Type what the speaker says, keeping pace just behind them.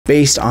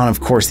Based on, of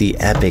course, the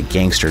epic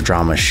gangster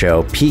drama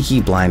show,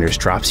 Peaky Blinders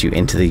drops you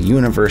into the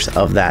universe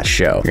of that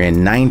show. You're in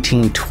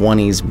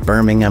 1920s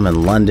Birmingham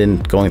and London,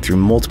 going through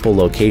multiple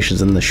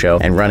locations in the show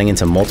and running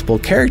into multiple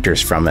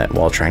characters from it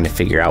while trying to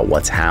figure out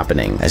what's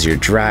happening. As you're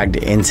dragged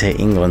into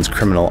England's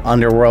criminal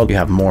underworld, you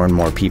have more and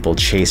more people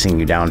chasing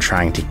you down,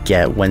 trying to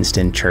get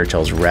Winston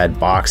Churchill's red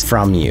box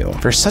from you.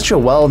 For such a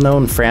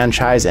well-known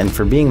franchise and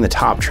for being the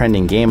top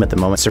trending game at the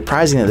moment,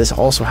 surprising that this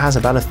also has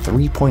about a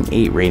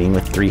 3.8 rating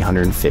with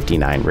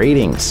 359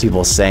 ratings.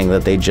 People saying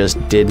that they just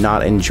did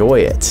not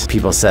enjoy it.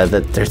 People said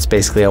that it's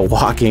basically a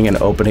walking and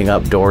opening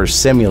up doors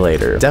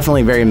simulator.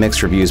 Definitely very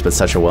mixed reviews, but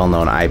such a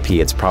well-known IP,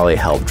 it's probably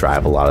helped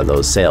drive a lot of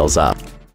those sales up.